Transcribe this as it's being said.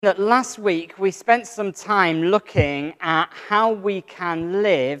That last week we spent some time looking at how we can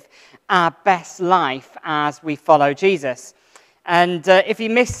live our best life as we follow Jesus. And if you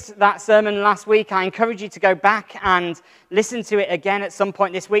missed that sermon last week, I encourage you to go back and listen to it again at some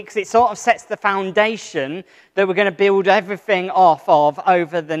point this week, because it sort of sets the foundation that we're going to build everything off of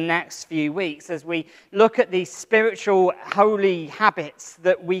over the next few weeks as we look at these spiritual holy habits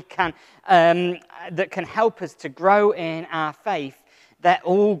that we can that can help us to grow in our faith. They're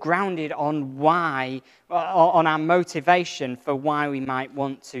all grounded on on our motivation for why we might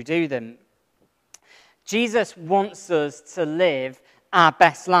want to do them. Jesus wants us to live our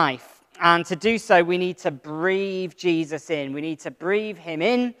best life. And to do so, we need to breathe Jesus in. We need to breathe him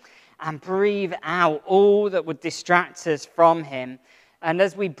in and breathe out all that would distract us from him. And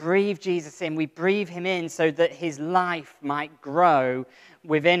as we breathe Jesus in, we breathe him in so that his life might grow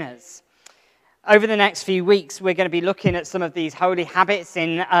within us. Over the next few weeks, we're going to be looking at some of these holy habits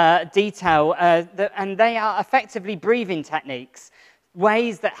in detail, and they are effectively breathing techniques,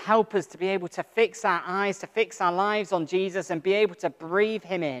 ways that help us to be able to fix our eyes, to fix our lives on Jesus, and be able to breathe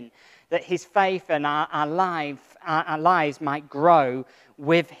him in, that his faith and our lives might grow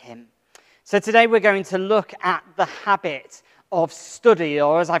with him. So today we're going to look at the habit of study,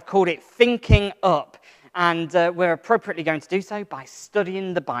 or as I've called it, thinking up. And we're appropriately going to do so by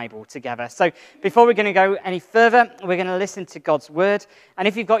studying the Bible together. So before we're going to go any further, we're going to listen to God's word. And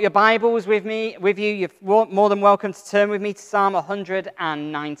if you've got your Bibles with you, you're more than welcome to turn with me to Psalm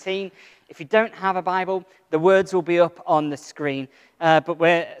 119. If you don't have a Bible, the words will be up on the screen.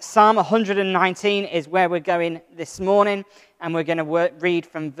 But Psalm 119 is where we're going this morning. And we're going to read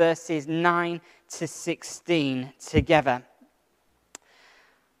from verses 9 to 16 together.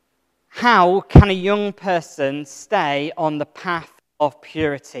 How can a young person stay on the path of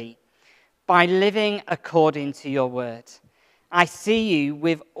purity? By living according to your word. I see you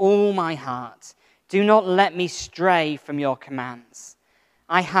with all my heart. Do not let me stray from your commands.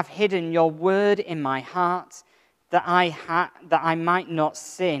 I have hidden your word in my heart that I might not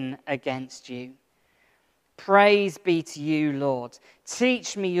sin against you. Praise be to you, Lord.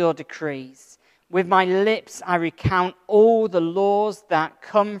 Teach me your decrees. With my lips I recount all the laws that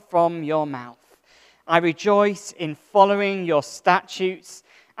come from your mouth. I rejoice in following your statutes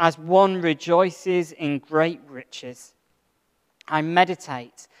as one rejoices in great riches. I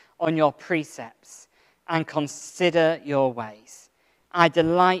meditate on your precepts and consider your ways. I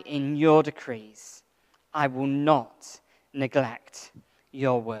delight in your decrees. I will not neglect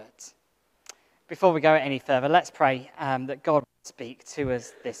your words. Before we go any further, let's pray that God speak to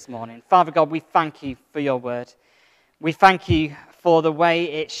us this morning. Father God, we thank you for your word. We thank you for the way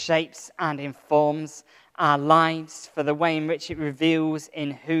it shapes and informs our lives, for the way in which it reveals in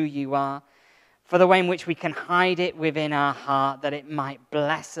who you are, for the way in which we can hide it within our heart that it might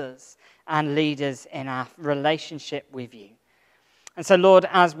bless us and lead us in our relationship with you. And so, Lord,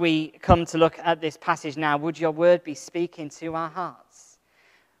 as we come to look at this passage now, would your word be speaking to our hearts?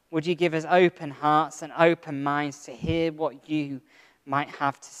 Would you give us open hearts and open minds to hear what you might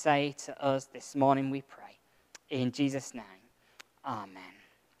have to say to us this morning, we pray. In Jesus' name, amen.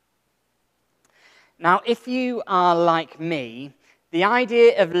 Now, if you are like me, the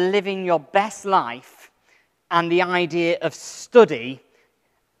idea of living your best life and the idea of study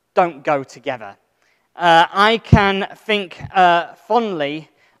don't go together. I can think fondly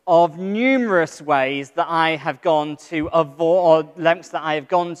of numerous ways that I have gone to avoid, or lengths that I have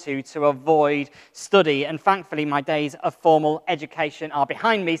gone to avoid study. And thankfully, my days of formal education are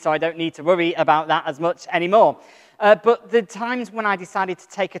behind me, so I don't need to worry about that as much anymore. But the times when I decided to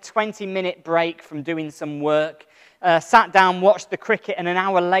take a 20-minute break from doing some work, sat down, watched the cricket, and an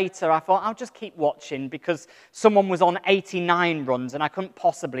hour later I thought, I'll just keep watching because someone was on 89 runs and I couldn't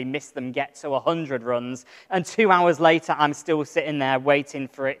possibly miss them get to 100 runs. And 2 hours later, I'm still sitting there waiting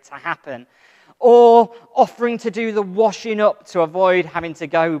for it to happen. Or offering to do the washing up to avoid having to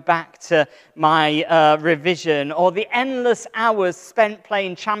go back to my revision. Or the endless hours spent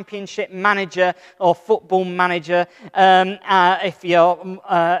playing Championship Manager or Football Manager,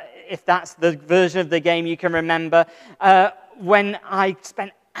 if that's the version of the game you can remember, when I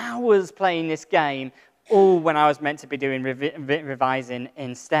spent hours playing this game, all when I was meant to be doing revising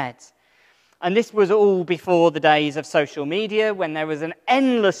instead. And this was all before the days of social media, when there was an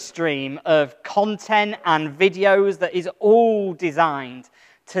endless stream of content and videos that is all designed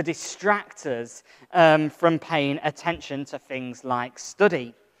to distract us from paying attention to things like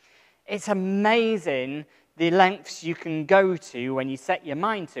study. It's amazing the lengths you can go to when you set your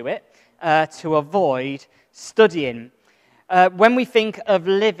mind to it to avoid studying. When we think of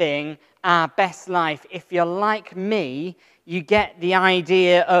living our best life, if you're like me, you get the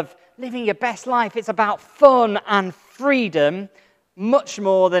idea of living your best life. It's about fun and freedom much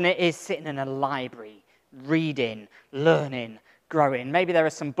more than it is sitting in a library, reading, learning, growing. Maybe there are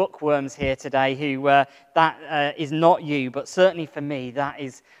some bookworms here today who that is not you, but certainly for me, that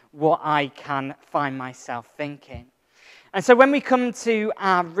is what I can find myself thinking. And so when we come to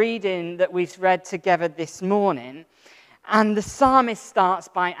our reading that we've read together this morning, and the psalmist starts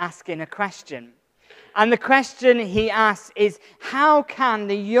by asking a question. And the question he asks is, how can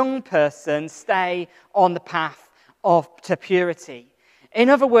the young person stay on the path to purity? In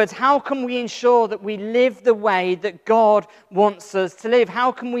other words, how can we ensure that we live the way that God wants us to live?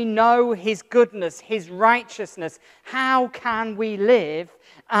 How can we know his goodness, his righteousness? How can we live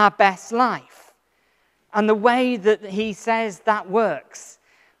our best life? And the way that he says that works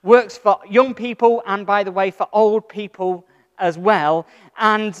for young people and, by the way, for old people as well.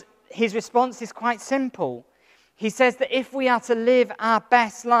 And his response is quite simple. He says that if we are to live our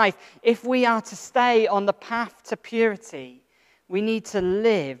best life, if we are to stay on the path to purity, we need to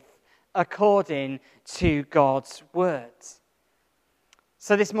live according to God's words.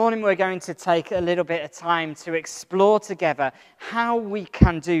 So this morning we're going to take a little bit of time to explore together how we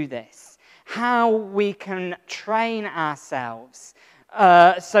can do this, how we can train ourselves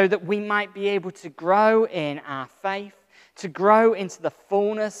so that we might be able to grow in our faith, to grow into the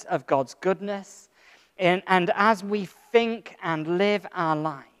fullness of God's goodness, and as we think and live our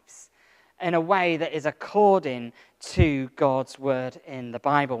lives in a way that is according to God's word in the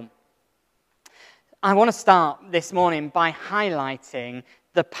Bible. I want to start this morning by highlighting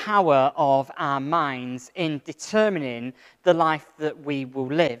the power of our minds in determining the life that we will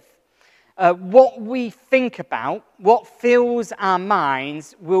live. What we think about, what fills our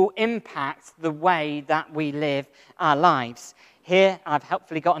minds, will impact the way that we live our lives. Here, I've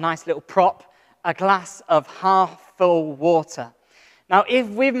helpfully got a nice little prop, a glass of half-full water. Now, if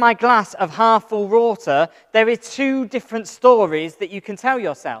with my glass of half-full water, there are two different stories that you can tell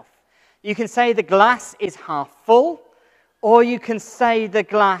yourself. You can say the glass is half full, or you can say the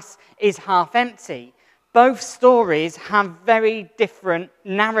glass is half empty. Both stories have very different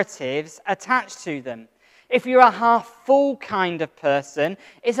narratives attached to them. If you're a half-full kind of person,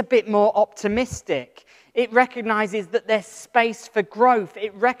 it's a bit more optimistic. It recognizes that there's space for growth.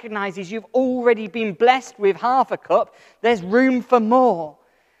 It recognizes you've already been blessed with half a cup. There's room for more.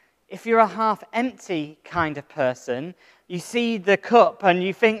 If you're a half-empty kind of person, you see the cup and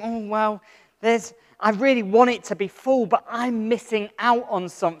you think, oh, well, I really want it to be full, but I'm missing out on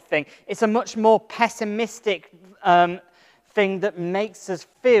something. It's a much more pessimistic thing that makes us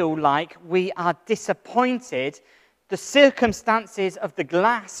feel like we are disappointed. The circumstances of the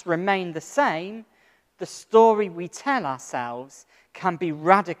glass remain the same. The story we tell ourselves can be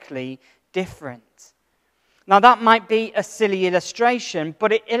radically different. Now, that might be a silly illustration,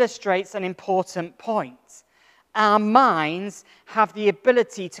 but it illustrates an important point. Our minds have the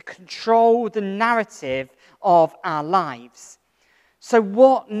ability to control the narrative of our lives. So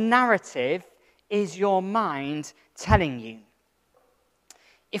what narrative is your mind telling you?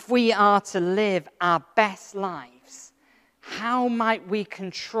 If we are to live our best lives, how might we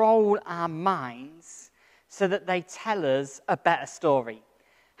control our minds so that they tell us a better story?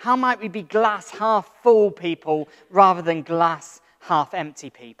 How might we be glass half full people rather than glass half empty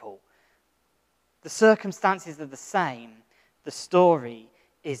people? The circumstances are the same. The story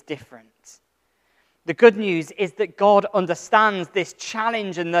is different. The good news is that God understands this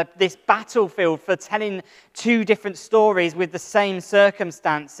challenge and this battlefield for telling two different stories with the same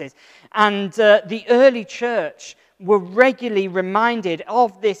circumstances. And the early church were regularly reminded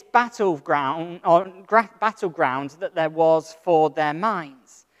of this battleground that there was for their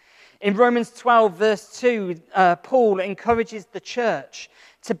minds. In Romans 12, verse 2, Paul encourages the church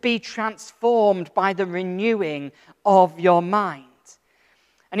to be transformed by the renewing of your mind.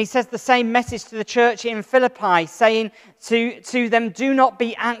 And he says the same message to the church in Philippi, saying to them, do not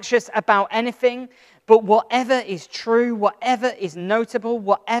be anxious about anything, but whatever is true, whatever is notable,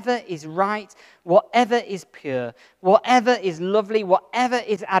 whatever is right, whatever is pure, whatever is lovely, whatever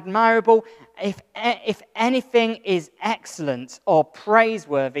is admirable, if anything is excellent or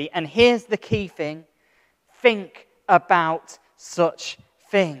praiseworthy, and here's the key thing, think about such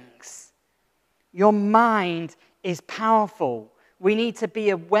things. Your mind is powerful. We need to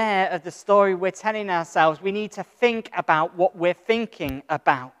be aware of the story we're telling ourselves. We need to think about what we're thinking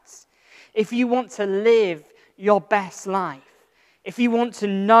about. If you want to live your best life, if you want to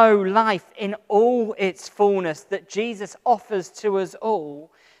know life in all its fullness that Jesus offers to us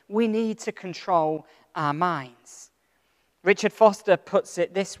all, we need to control our minds. Richard Foster puts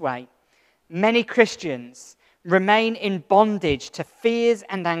it this way: many Christians remain in bondage to fears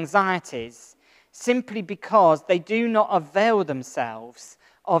and anxieties simply because they do not avail themselves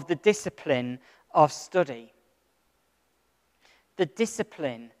of the discipline of study. The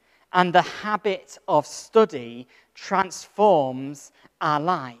discipline and the habit of study transforms our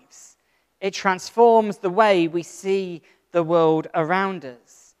lives. It transforms the way we see the world around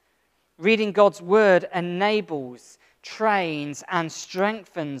us. Reading God's word enables, trains, and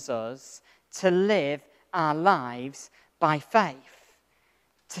strengthens us to live our lives by faith.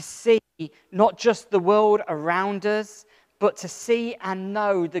 To see not just the world around us, but to see and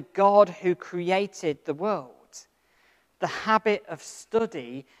know the God who created the world. The habit of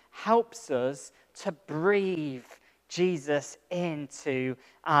study helps us to breathe Jesus into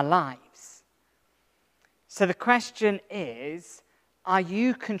our lives. So the question is, are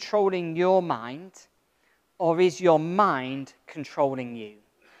you controlling your mind, or is your mind controlling you?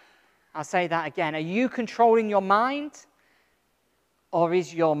 I'll say that again. Are you controlling your mind, or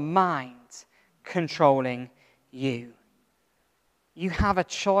is your mind controlling you? You have a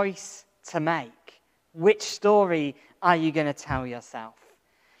choice to make. Which story are you going to tell yourself?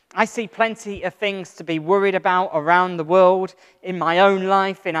 I see plenty of things to be worried about around the world, in my own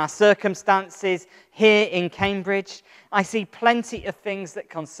life, in our circumstances, here in Cambridge. I see plenty of things that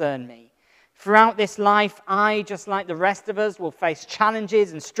concern me. Throughout this life, I, just like the rest of us, will face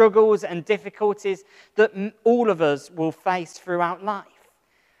challenges and struggles and difficulties that all of us will face throughout life.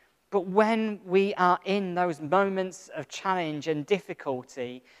 But when we are in those moments of challenge and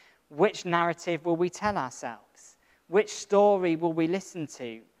difficulty, which narrative will we tell ourselves? Which story will we listen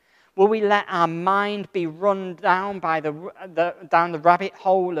to? Will we let our mind be run down by down the rabbit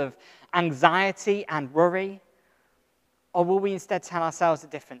hole of anxiety and worry? Or will we instead tell ourselves a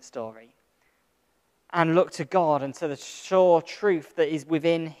different story and look to God and to the sure truth that is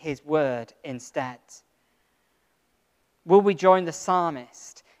within his word instead? Will we join the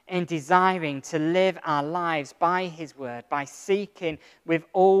psalmist in desiring to live our lives by his word, by seeking with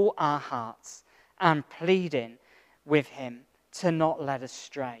all our hearts and pleading with him to not let us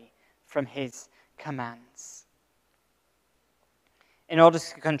stray from his commands? In order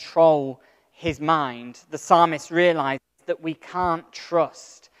to control his mind, the psalmist realized that we can't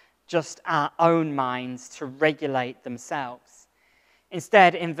trust just our own minds to regulate themselves.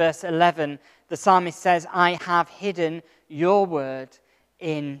 Instead, in verse 11, the psalmist says, "I have hidden your word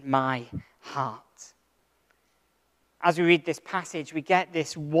in my heart." As we read this passage, we get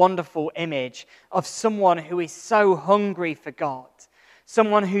this wonderful image of someone who is so hungry for God,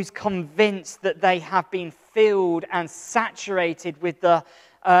 someone who's convinced that they have been filled and saturated with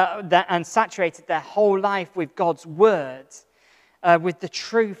saturated their whole life with God's word, with the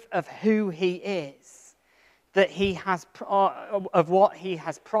truth of who he is, that he has of what he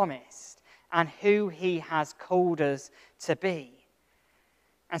has promised and who he has called us to be.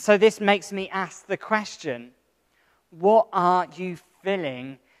 And so this makes me ask the question, what are you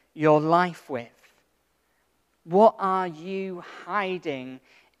filling your life with? What are you hiding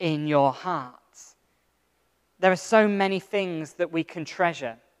in your heart? There are so many things that we can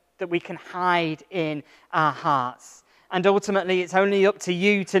treasure, that we can hide in our hearts. And ultimately, it's only up to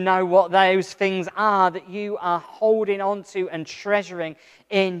you to know what those things are that you are holding on to and treasuring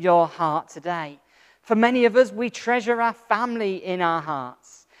in your heart today. For many of us, we treasure our family in our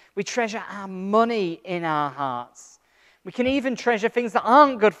hearts. We treasure our money in our hearts. We can even treasure things that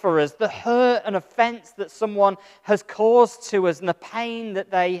aren't good for us, the hurt and offense that someone has caused to us and the pain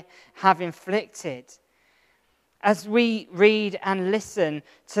that they have inflicted. As we read and listen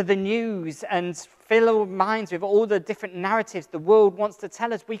to the news and fill our minds with all the different narratives the world wants to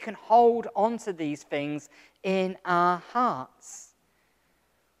tell us, we can hold on to these things in our hearts.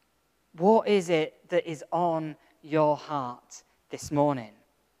 What is it that is on your heart this morning?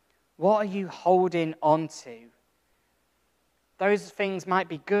 What are you holding on to? Those things might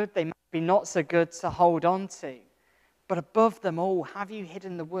be good, they might be not so good to hold on to. But above them all, have you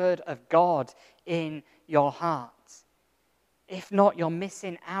hidden the word of God in your heart? If not, you're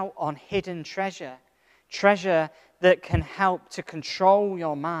missing out on hidden treasure. Treasure that can help to control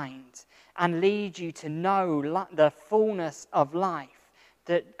your mind and lead you to know the fullness of life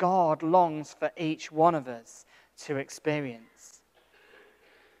that God longs for each one of us to experience.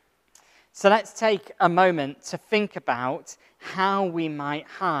 So let's take a moment to think about how we might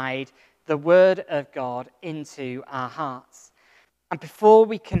hide the word of God into our hearts. And before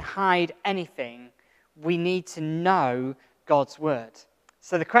we can hide anything, we need to know God's word.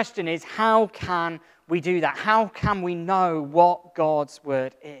 So the question is, how can we do that? How can we know what God's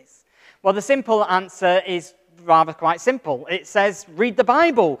word is? Well, the simple answer is rather quite simple. It says, read the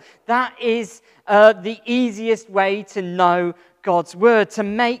Bible. That is the easiest way to know God's word, to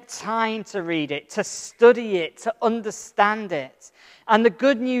make time to read it, to study it, to understand it. And the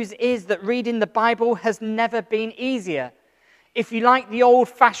good news is that reading the Bible has never been easier. If you like the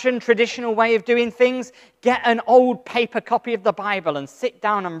old-fashioned traditional way of doing things, get an old paper copy of the Bible and sit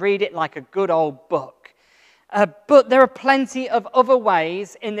down and read it like a good old book. But there are plenty of other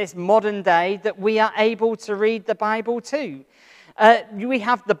ways in this modern day that we are able to read the Bible too. We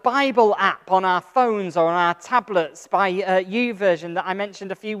have the Bible app on our phones or on our tablets by YouVersion that I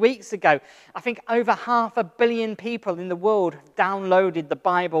mentioned a few weeks ago. I think over 500 million people in the world have downloaded the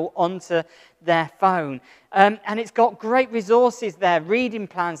Bible onto their phone. And it's got great resources there, reading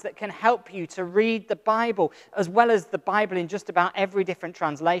plans that can help you to read the Bible, as well as the Bible in just about every different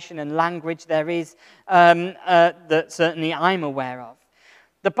translation and language there is that certainly I'm aware of.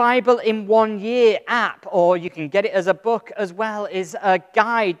 The Bible in 1 Year app, or you can get it as a book as well, is a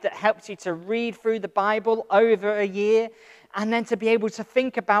guide that helps you to read through the Bible over a year and then to be able to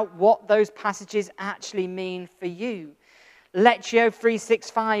think about what those passages actually mean for you. Lectio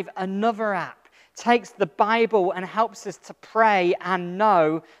 365, another app, takes the Bible and helps us to pray and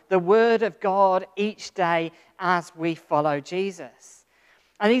know the Word of God each day as we follow Jesus.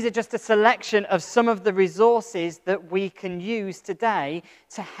 And these are just a selection of some of the resources that we can use today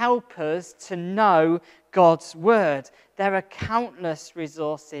to help us to know God's word. There are countless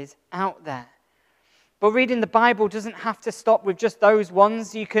resources out there. But reading the Bible doesn't have to stop with just those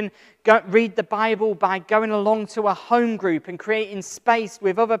ones. You can read the Bible by going along to a home group and creating space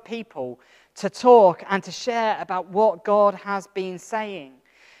with other people to talk and to share about what God has been saying.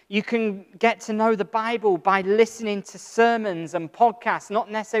 You can get to know the Bible by listening to sermons and podcasts, not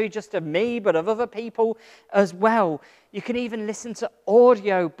necessarily just of me, but of other people as well. You can even listen to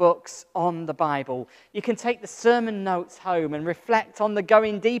audio books on the Bible. You can take the sermon notes home and reflect on the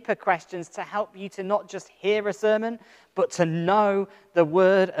going deeper questions to help you to not just hear a sermon, but to know the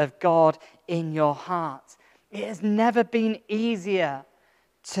Word of God in your heart. It has never been easier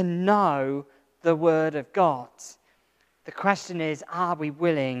to know the Word of God. The question is, are we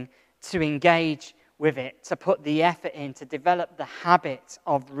willing to engage with it, to put the effort in, to develop the habit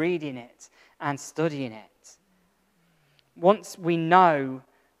of reading it and studying it? Once we know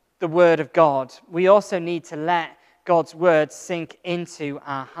the Word of God, we also need to let God's Word sink into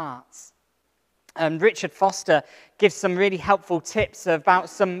our hearts. Richard Foster gives some really helpful tips about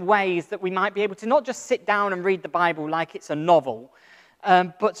some ways that we might be able to not just sit down and read the Bible like it's a novel,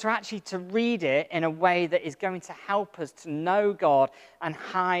 but to actually to read it in a way that is going to help us to know God and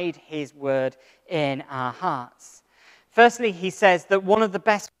hide His word in our hearts. Firstly, he says that one of the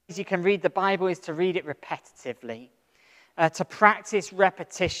best ways you can read the Bible is to read it repetitively, to practice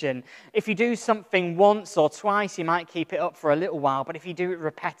repetition. If you do something once or twice, you might keep it up for a little while, but if you do it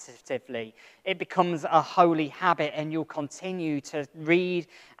repetitively, it becomes a holy habit and you'll continue to read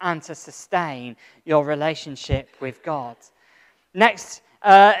and to sustain your relationship with God. Next,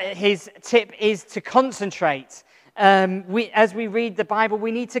 his tip is to concentrate. As we read the Bible,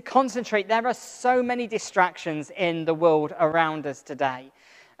 we need to concentrate. There are so many distractions in the world around us today.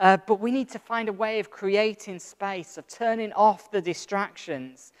 But we need to find a way of creating space, of turning off the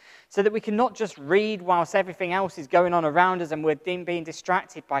distractions, so that we can not just read whilst everything else is going on around us and we're being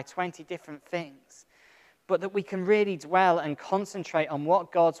distracted by 20 different things, but that we can really dwell and concentrate on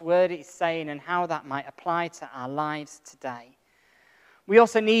what God's word is saying and how that might apply to our lives today. We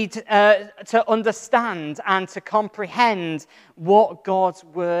also need to understand and to comprehend what God's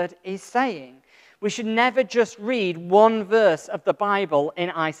word is saying. We should never just read one verse of the Bible in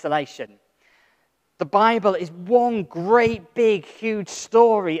isolation. The Bible is one great, big, huge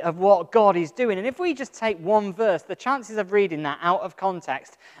story of what God is doing. And if we just take one verse, the chances of reading that out of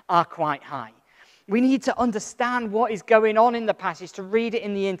context are quite high. We need to understand what is going on in the passage, to read it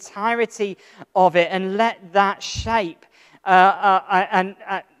in the entirety of it and let that shape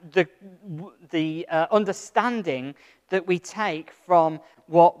the understanding that we take from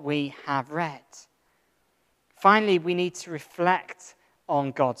what we have read. Finally, we need to reflect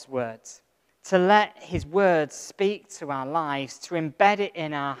on God's words, to let his words speak to our lives, to embed it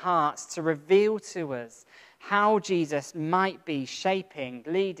in our hearts, to reveal to us how Jesus might be shaping,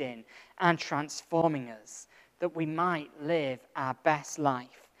 leading, and transforming us, that we might live our best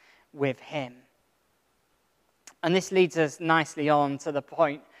life with him. And this leads us nicely on to the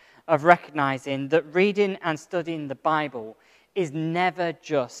point of recognizing that reading and studying the Bible is never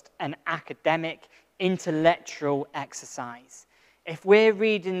just an academic, intellectual exercise. If we're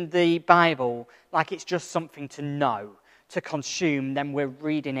reading the Bible like it's just something to know, to consume, then we're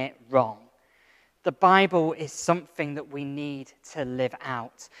reading it wrong. The Bible is something that we need to live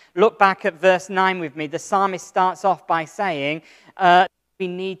out. Look back at verse 9 with me. The psalmist starts off by saying we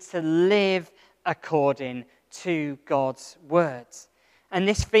need to live according to God's words. And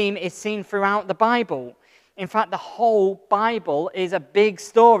this theme is seen throughout the Bible. In fact, the whole Bible is a big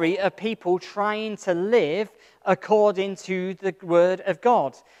story of people trying to live according to the word of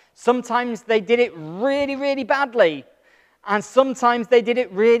God. Sometimes they did it really, really badly. And sometimes they did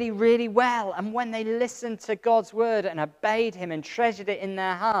it really, really well. And when they listened to God's word and obeyed him and treasured it in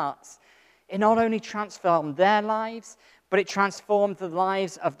their hearts, it not only transformed their lives, but it transformed the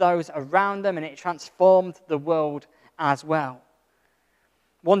lives of those around them, and it transformed the world as well.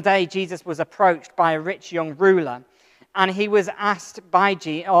 One day, Jesus was approached by a rich young ruler, and he was asked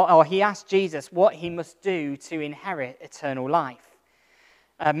he asked Jesus what he must do to inherit eternal life.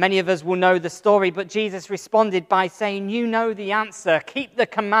 Many of us will know the story, but Jesus responded by saying, "You know the answer. Keep the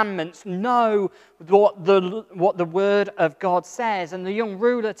commandments. Know what the word of God says." And the young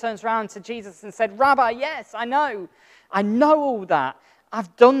ruler turns around to Jesus and said, "Rabbi, yes, I know. I know all that.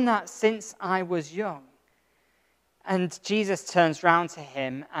 I've done that since I was young." And Jesus turns around to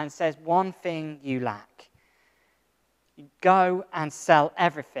him and says, "One thing you lack. Go and sell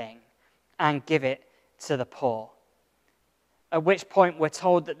everything and give it to the poor." At which point we're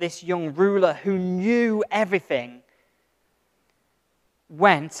told that this young ruler who knew everything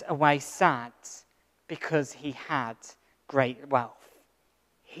went away sad because he had great wealth.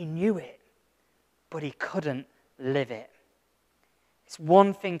 He knew it, but he couldn't live it. It's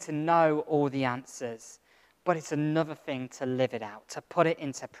one thing to know all the answers, but it's another thing to live it out, to put it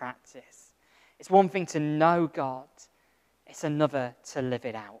into practice. It's one thing to know God, it's another to live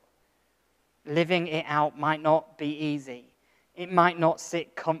it out. Living it out might not be easy. It might not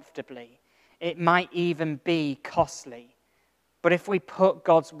sit comfortably. It might even be costly. But if we put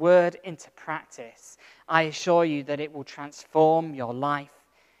God's word into practice, I assure you that it will transform your life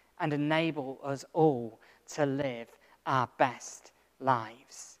and enable us all to live our best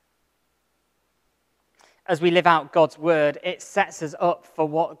lives. As we live out God's word, it sets us up for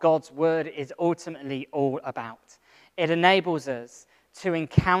what God's word is ultimately all about. It enables us to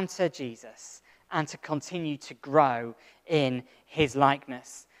encounter Jesus and to continue to grow in his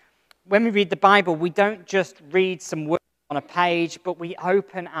likeness. When we read the Bible, we don't just read some words on a page, but we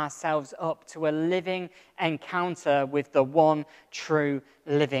open ourselves up to a living encounter with the one true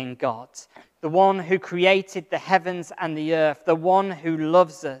living God, the one who created the heavens and the earth, the one who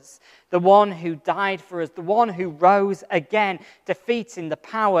loves us, the one who died for us, the one who rose again, defeating the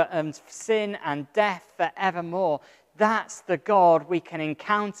power of sin and death forevermore. That's the God we can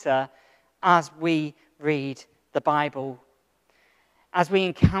encounter as we read the Bible. As we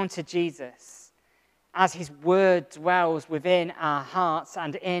encounter Jesus, as his word dwells within our hearts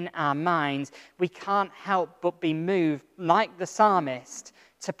and in our minds, we can't help but be moved, like the psalmist,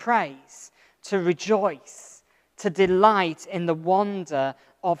 to praise, to rejoice, to delight in the wonder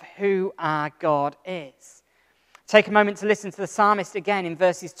of who our God is. Take a moment to listen to the psalmist again in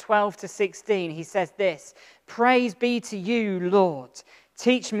verses 12 to 16. He says this, "Praise be to you, Lord.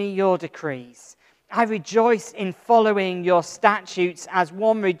 Teach me your decrees. I rejoice in following your statutes as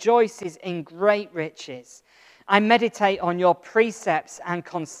one rejoices in great riches. I meditate on your precepts and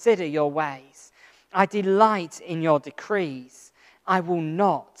consider your ways. I delight in your decrees. I will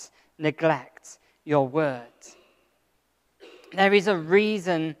not neglect your word." There is a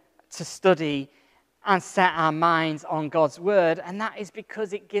reason to study and set our minds on God's word, and that is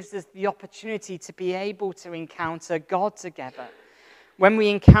because it gives us the opportunity to be able to encounter God together. When we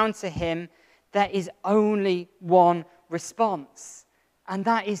encounter him, there is only one response, and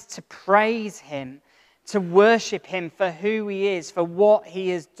that is to praise him, to worship him for who he is, for what he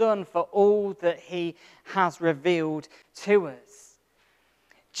has done, for all that he has revealed to us.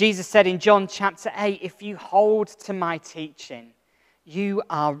 Jesus said in John chapter 8, "If you hold to my teaching, you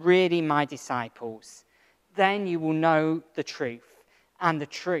are really my disciples. Then you will know the truth, and the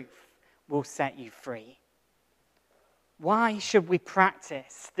truth will set you free." Why should we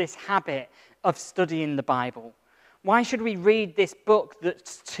practice this habit of studying the Bible? Why should we read this book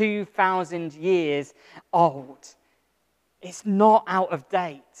that's 2,000 years old? It's not out of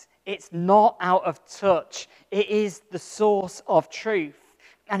date. It's not out of touch. It is the source of truth.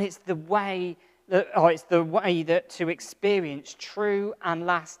 And it's the way that to experience true and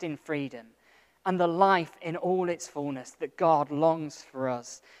lasting freedom and the life in all its fullness that God longs for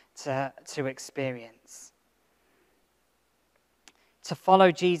us to experience. To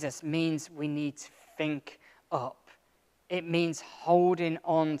follow Jesus means we need to think up. It means holding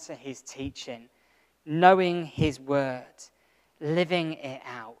on to his teaching, knowing his word, living it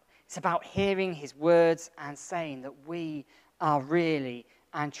out, It's about hearing his words and saying that we are really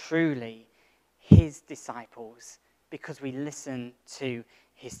and truly his disciples because we listen to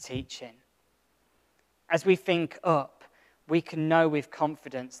his teaching. As we think up, we can know with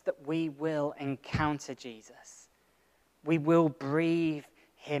confidence that we will encounter Jesus. We will breathe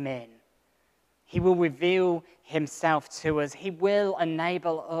him in. He will reveal himself to us. He will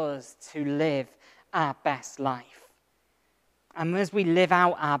enable us to live our best life. And as we live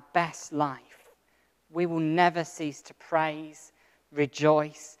out our best life, we will never cease to praise,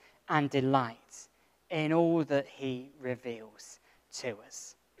 rejoice, and delight in all that he reveals to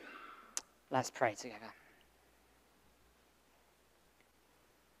us. Let's pray together.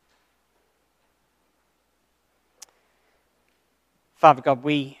 Father God,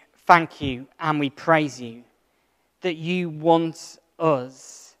 we thank you and we praise you that you want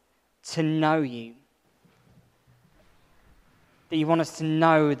us to know you, that you want us to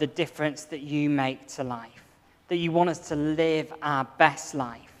know the difference that you make to life, that you want us to live our best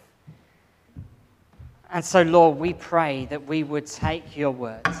life. And so, Lord, we pray that we would take your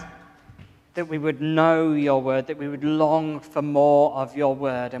word, that we would know your word, that we would long for more of your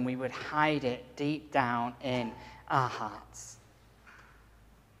word, and we would hide it deep down in our hearts.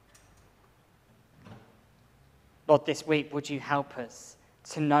 Lord, this week, would you help us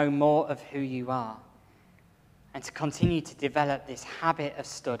to know more of who you are and to continue to develop this habit of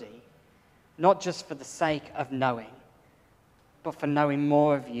study, not just for the sake of knowing, but for knowing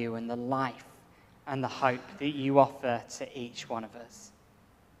more of you and the life and the hope that you offer to each one of us.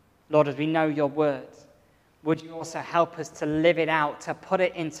 Lord, as we know your word, would you also help us to live it out, to put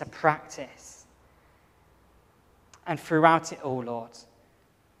it into practice? And throughout it all, Lord,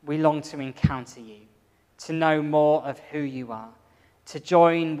 we long to encounter you, to know more of who you are, to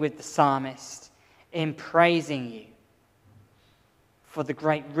join with the psalmist in praising you for the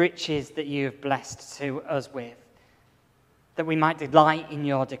great riches that you have blessed to us with, that we might delight in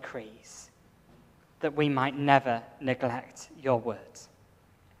your decrees, that we might never neglect your words.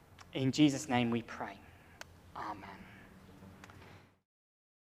 In Jesus' name we pray. Amen.